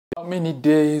How many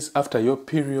days after your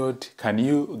period can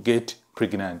you get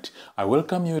pregnant? I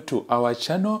welcome you to our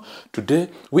channel. Today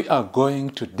we are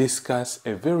going to discuss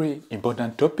a very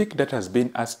important topic that has been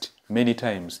asked many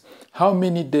times. How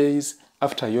many days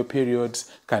after your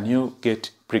periods can you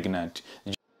get pregnant?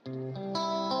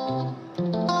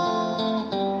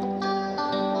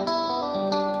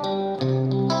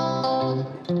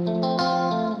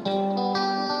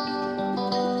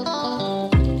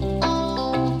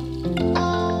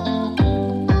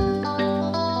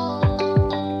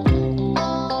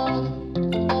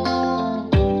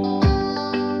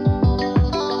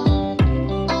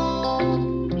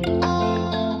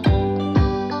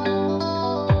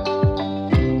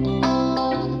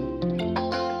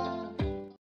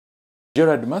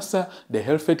 Gerard Massa, the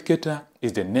Health Educator,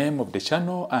 is the name of the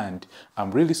channel, and I'm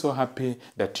really so happy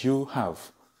that you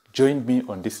have joined me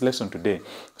on this lesson today.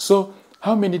 So,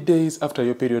 how many days after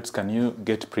your periods can you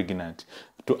get pregnant?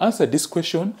 To answer this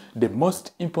question, the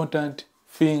most important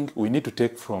thing we need to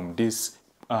take from this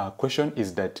question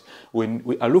is that when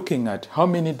we are looking at how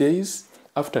many days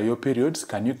after your periods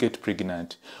can you get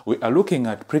pregnant, we are looking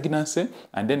at pregnancy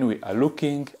and then we are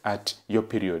looking at your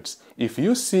periods. If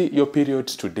you see your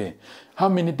periods today, how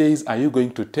many days are you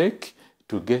going to take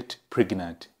to get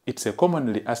pregnant? It's a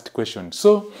commonly asked question.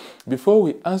 So before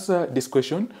we answer this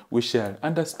question, we shall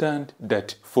understand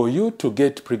that for you to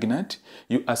get pregnant,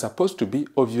 you are supposed to be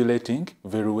ovulating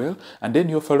very well, and then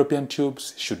your fallopian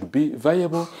tubes should be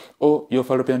viable or your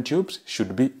fallopian tubes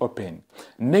should be open.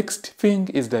 Next thing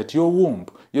is that your womb,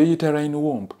 your uterine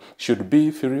womb, should be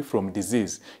free from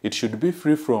disease. It should be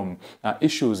free from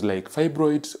issues like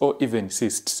fibroids or even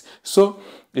cysts. So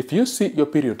if you see your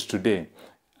period today,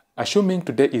 assuming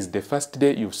today is the first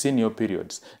day you've seen your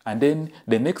periods, and then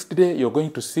the next day you're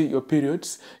going to see your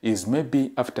periods is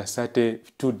maybe after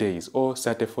 32 days or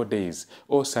 34 days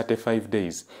or 35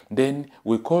 days, then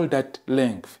we call that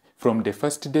length from the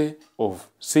first day of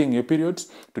seeing your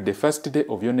periods to the first day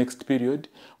of your next period.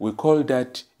 We call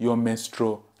that your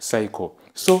menstrual cycle.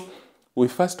 So we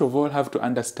first of all have to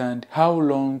understand how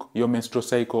long your menstrual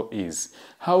cycle is.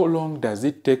 How long does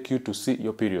it take you to see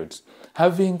your periods?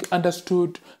 Having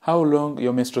understood how long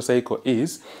your menstrual cycle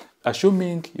is,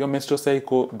 assuming your menstrual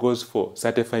cycle goes for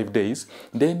 35 days,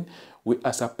 then we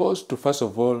are supposed to first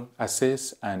of all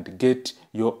assess and get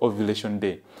your ovulation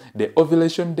day. The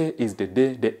ovulation day is the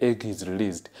day the egg is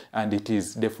released, and it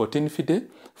is the 14th day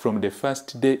from the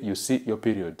first day you see your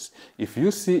periods. If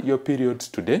you see your periods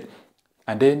today,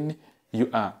 and then you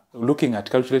are looking at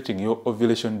calculating your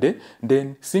ovulation day,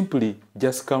 then simply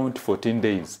just count 14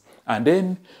 days. And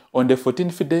then on the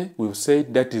 14th day, we've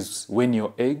said that is when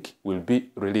your egg will be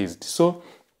released. So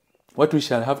what we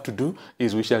shall have to do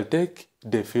is we shall take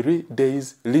the 3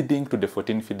 days leading to the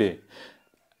 14th day.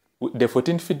 The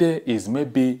 14th day is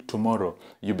maybe tomorrow.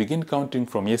 You begin counting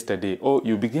from yesterday, or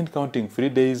you begin counting 3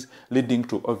 days leading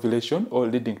to ovulation or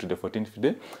leading to the 14th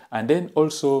day. And then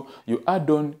also you add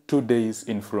on 2 days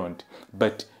in front.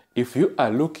 But if you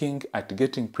are looking at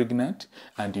getting pregnant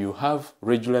and you have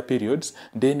regular periods,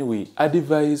 then we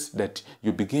advise that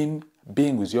you begin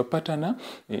being with your partner.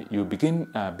 You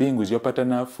begin being with your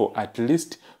partner for at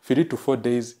least 3 to 4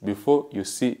 days before you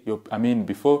see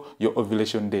before your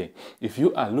ovulation day. If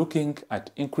you are looking at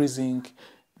increasing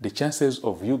the chances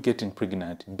of you getting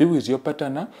pregnant, be with your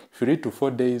partner 3 to 4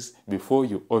 days before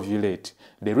you ovulate.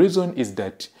 The reason is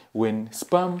that when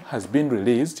sperm has been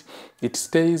released, it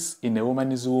stays in a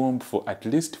woman's womb for at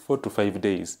least 4 to 5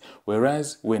 days.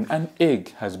 Whereas when an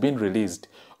egg has been released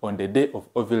on the day of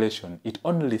ovulation, it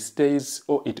only stays,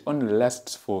 or it only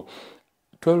lasts for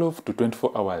 12 to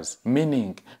 24 hours,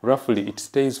 meaning roughly it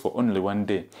stays for only 1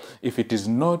 day. If it is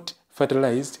not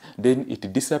fertilized, then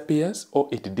it disappears or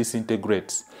it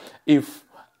disintegrates. If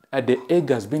the egg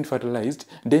has been fertilized,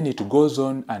 then it goes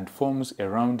on and forms a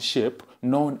round shape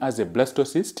known as a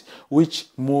blastocyst, which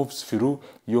moves through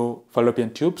your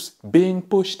fallopian tubes, being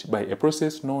pushed by a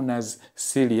process known as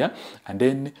cilia, and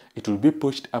then it will be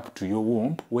pushed up to your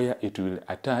womb where it will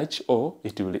attach or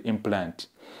it will implant.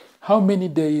 How many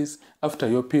days after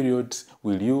your periods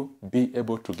will you be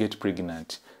able to get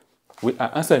pregnant? We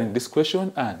are answering this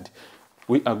question, and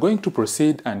we are going to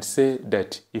proceed and say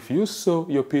that if you saw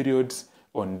your periods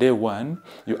on day 1,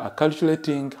 you are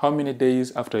calculating how many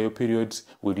days after your periods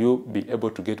will you be able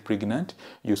to get pregnant.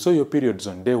 You saw your periods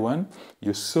on day 1,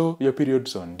 you saw your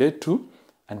periods on day 2,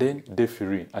 and then day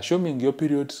 3, assuming your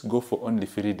periods go for only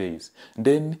 3 days.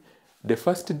 Then the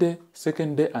first day,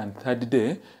 second day, and third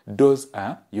day, those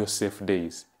are your safe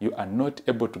days. You are not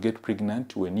able to get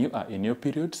pregnant when you are in your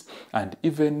periods, and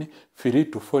even 3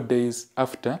 to 4 days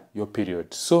after your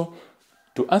period. So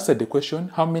To answer the question,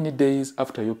 how many days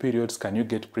after your periods can you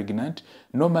get pregnant?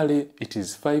 Normally, it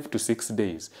is 5 to 6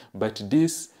 days, but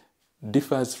this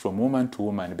differs from woman to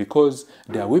woman because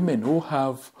there are women who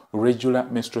have regular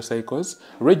menstrual cycles.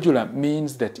 Regular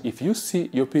means that if you see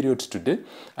your periods today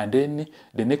and then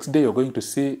the next day you're going to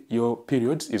see your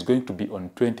periods is going to be on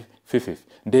 25th,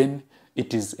 then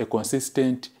it is a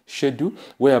consistent schedule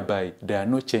whereby there are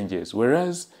no changes.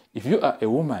 Whereas if you are a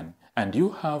woman and you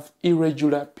have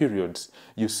irregular periods,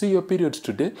 you see your periods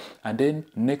today and then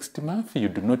next month you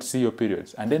do not see your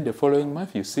periods, and then the following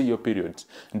month you see your periods,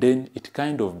 then it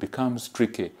kind of becomes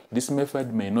tricky. This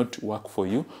method may not work for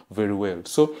you very well.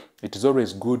 So it is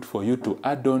always good for you to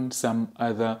add on some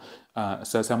other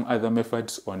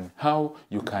methods on how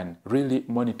you can really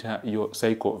monitor your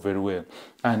cycle very well.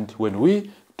 And when we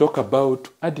talk about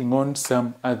adding on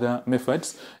some other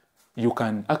methods, you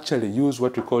can actually use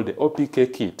what we call the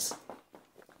OPK kits.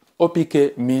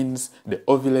 OPK means the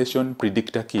ovulation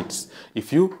predictor kits.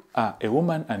 If you are a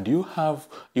woman and you have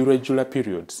irregular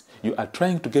periods, you are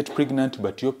trying to get pregnant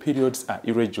but your periods are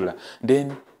irregular,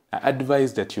 then I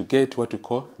advise that you get what we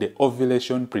call the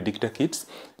ovulation predictor kits.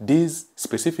 These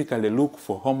specifically look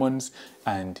for hormones,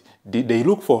 and they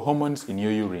look for hormones in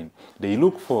your urine. They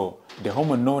look for the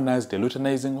hormone known as the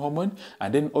luteinizing hormone,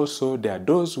 and then also there are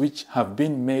those which have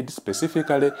been made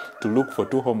specifically to look for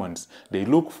two hormones. They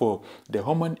look for the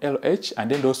hormone LH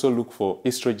and then also look for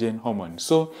estrogen hormone.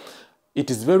 So it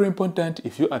is very important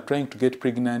if you are trying to get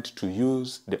pregnant to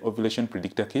use the ovulation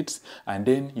predictor kits, and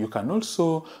then you can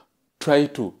also try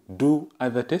to do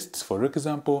other tests. For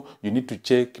example, you need to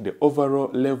check the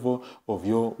overall level of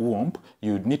your womb.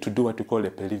 You need to do what we call a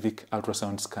pelvic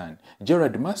ultrasound scan.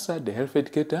 Gerard Massa, the health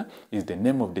educator, is the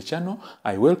name of the channel.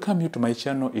 I welcome you to my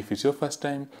channel. If it's your first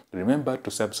time, remember to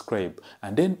subscribe.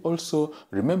 And then also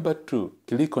remember to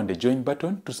click on the join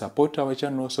button to support our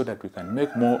channel so that we can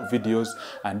make more videos.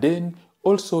 And then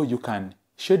also you can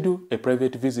schedule a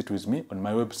private visit with me on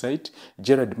my website,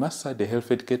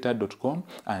 gerardmassa.thehealtheducator.com,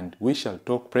 and we shall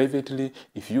talk privately.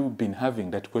 If you've been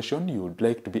having that question you would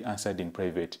like to be answered in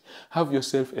private. Have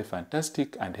yourself a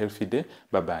fantastic and healthy day.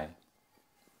 Bye-bye.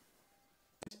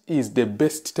 Is the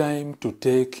best time to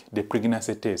take the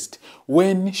pregnancy test?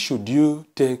 When should you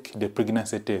take the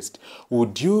pregnancy test?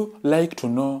 Would you like to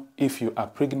know if you are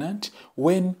pregnant?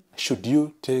 When should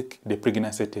you take the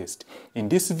pregnancy test? In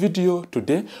this video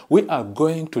today, we are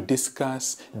going to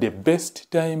discuss the best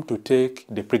time to take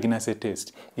the pregnancy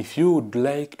test. If you would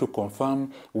like to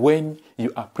confirm when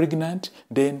you are pregnant,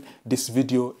 then this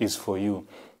video is for you.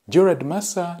 Gerard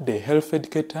Massa, the health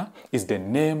educator, is the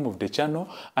name of the channel.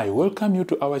 I welcome you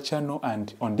to our channel,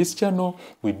 and on this channel,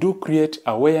 we do create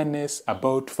awareness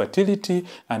about fertility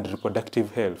and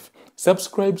reproductive health.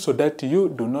 Subscribe so that you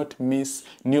do not miss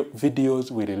new videos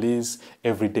we release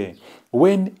every day.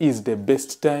 When is the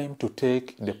best time to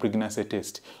take the pregnancy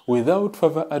test? Without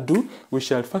further ado, we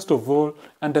shall first of all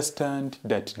understand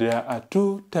that there are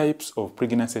two types of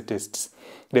pregnancy tests.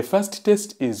 The first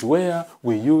test is where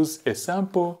we use a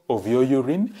sample of your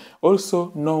urine,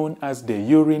 also known as the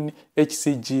urine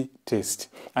HCG test.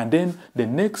 And then the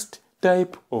next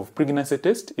type of pregnancy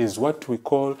test is what we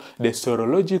call the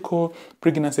serological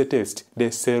pregnancy test. The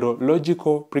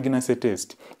serological pregnancy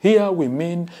test. Here we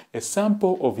mean a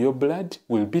sample of your blood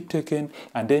will be taken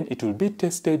and then it will be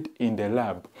tested in the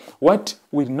lab. What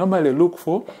we normally look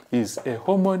for is a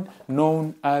hormone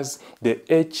known as the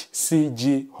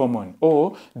HCG hormone,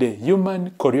 or the human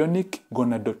chorionic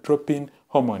gonadotropin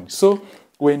hormone. So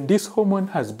when this hormone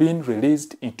has been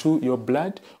released into your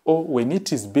blood, or when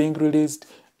it is being released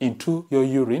into your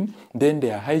urine, then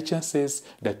there are high chances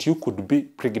that you could be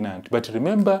pregnant. But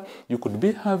remember, you could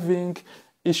be having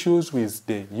issues with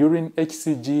the urine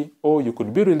HCG, or you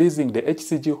could be releasing the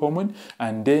HCG hormone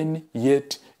and then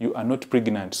yet you are not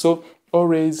pregnant. So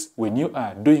always when you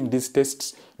are doing these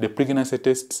tests, the pregnancy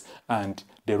tests, and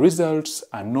the results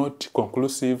are not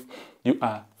conclusive, you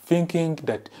are thinking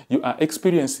that you are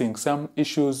experiencing some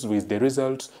issues with the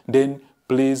results, then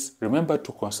please remember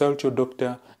to consult your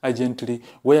doctor urgently,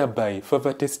 whereby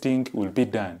further testing will be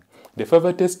done. The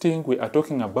further testing we are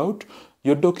talking about,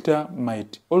 your doctor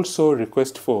might also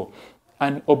request for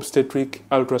an obstetric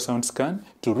ultrasound scan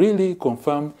to really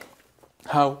confirm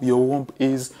how your womb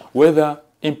is, whether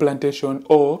implantation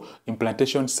or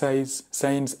implantation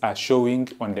signs are showing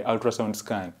on the ultrasound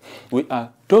scan. We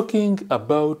are talking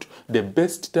about the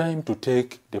best time to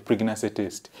take the pregnancy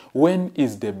test. When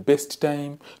is the best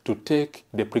time to take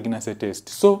the pregnancy test?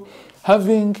 So,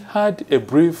 having had a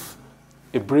brief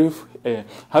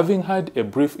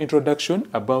introduction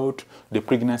about the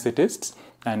pregnancy tests,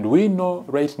 and we know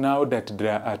right now that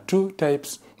there are two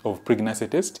types of pregnancy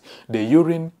test, the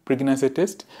urine pregnancy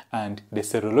test, and the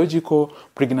serological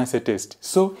pregnancy test.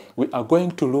 So we are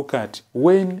going to look at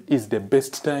when is the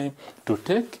best time to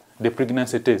take the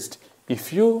pregnancy test.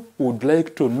 If you would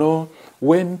like to know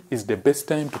when is the best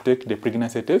time to take the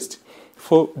pregnancy test,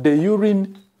 for the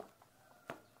urine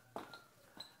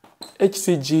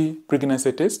HCG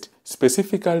pregnancy test,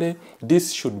 specifically,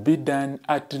 this should be done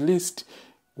at least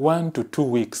 1 to 2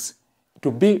 weeks. To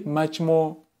be much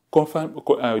more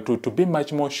to be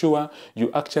much more sure, you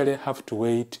actually have to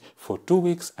wait for 2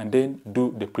 weeks and then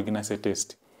do the pregnancy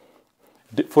test.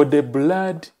 For the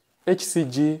blood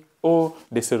HCG or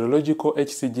the serological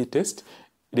HCG test,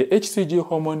 the HCG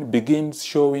hormone begins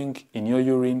showing in your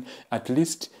urine at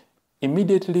least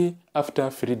immediately after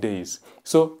 3 days.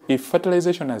 So if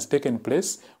fertilization has taken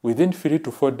place, within 3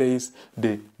 to 4 days,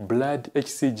 the blood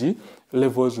HCG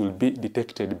levels will be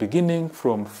detected, beginning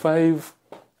from 5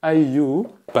 IU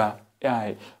per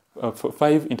eye,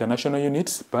 5 international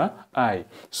units per eye.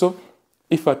 So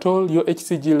if at all your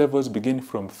HCG levels begin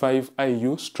from 5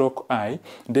 IU/I,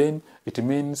 then it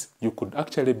means you could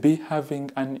actually be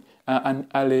having an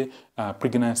early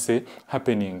pregnancy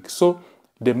happening. So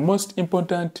the most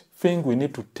important thing we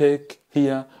need to take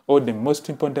here, or the most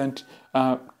important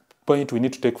point we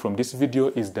need to take from this video,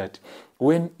 is that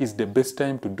when is the best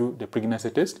time to do the pregnancy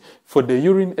test? For the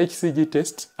urine HCG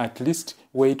test, at least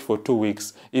wait for 2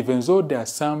 weeks. Even though there are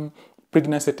some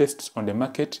pregnancy tests on the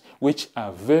market which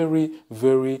are very,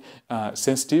 very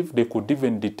sensitive, they could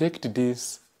even detect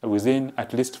this within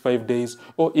at least 5 days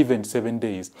or even 7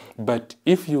 days. But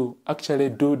if you actually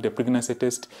do the pregnancy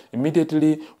test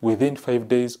immediately within 5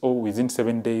 days or within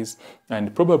 7 days,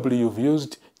 and probably you've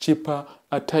used cheaper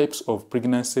types of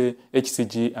pregnancy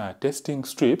HCG testing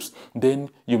strips, then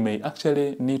you may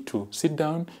actually need to sit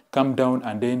down, calm down,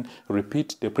 and then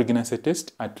repeat the pregnancy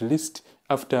test at least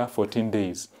after 14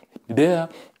 days. There,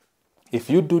 if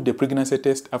you do the pregnancy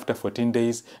test after 14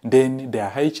 days, then there are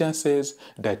high chances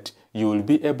that you will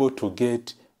be able to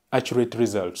get accurate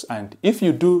results. And if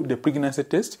you do the pregnancy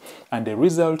test and the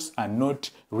results are not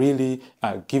really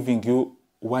giving you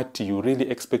what you really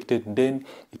expected, then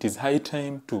it is high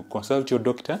time to consult your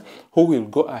doctor, who will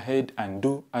go ahead and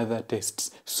do other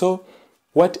tests. So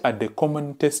what are the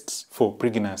common tests for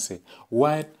pregnancy?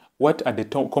 What are the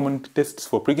common tests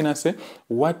for pregnancy?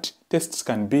 What tests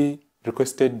can be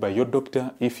requested by your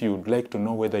doctor if you would like to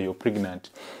know whether you're pregnant?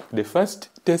 The first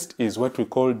test is what we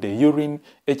call the urine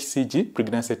HCG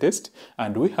pregnancy test,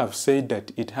 and we have said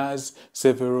that it has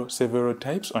several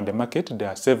types on the market. There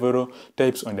are several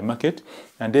types on the market.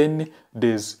 And then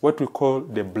there's what we call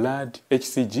the blood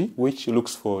HCG, which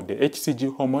looks for the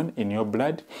HCG hormone in your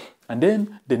blood. And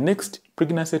then the next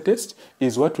pregnancy test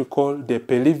is what we call the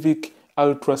pelvic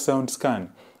ultrasound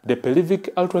scan. The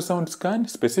pelvic ultrasound scan,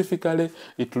 specifically,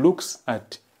 it looks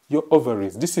at your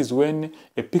ovaries. This is when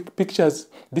pictures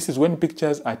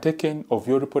are taken of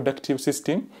your reproductive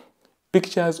system.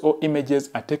 Pictures or images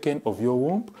are taken of your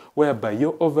womb, whereby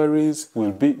your ovaries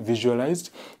will be visualized.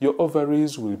 Your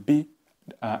ovaries will be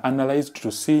analyzed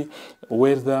to see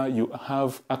whether you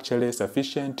have actually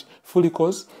sufficient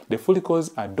follicles. The follicles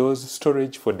are those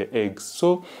storage for the eggs.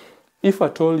 So if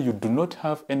at all you do not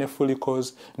have any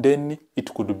follicles, then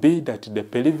it could be that the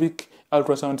pelvic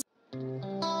ultrasound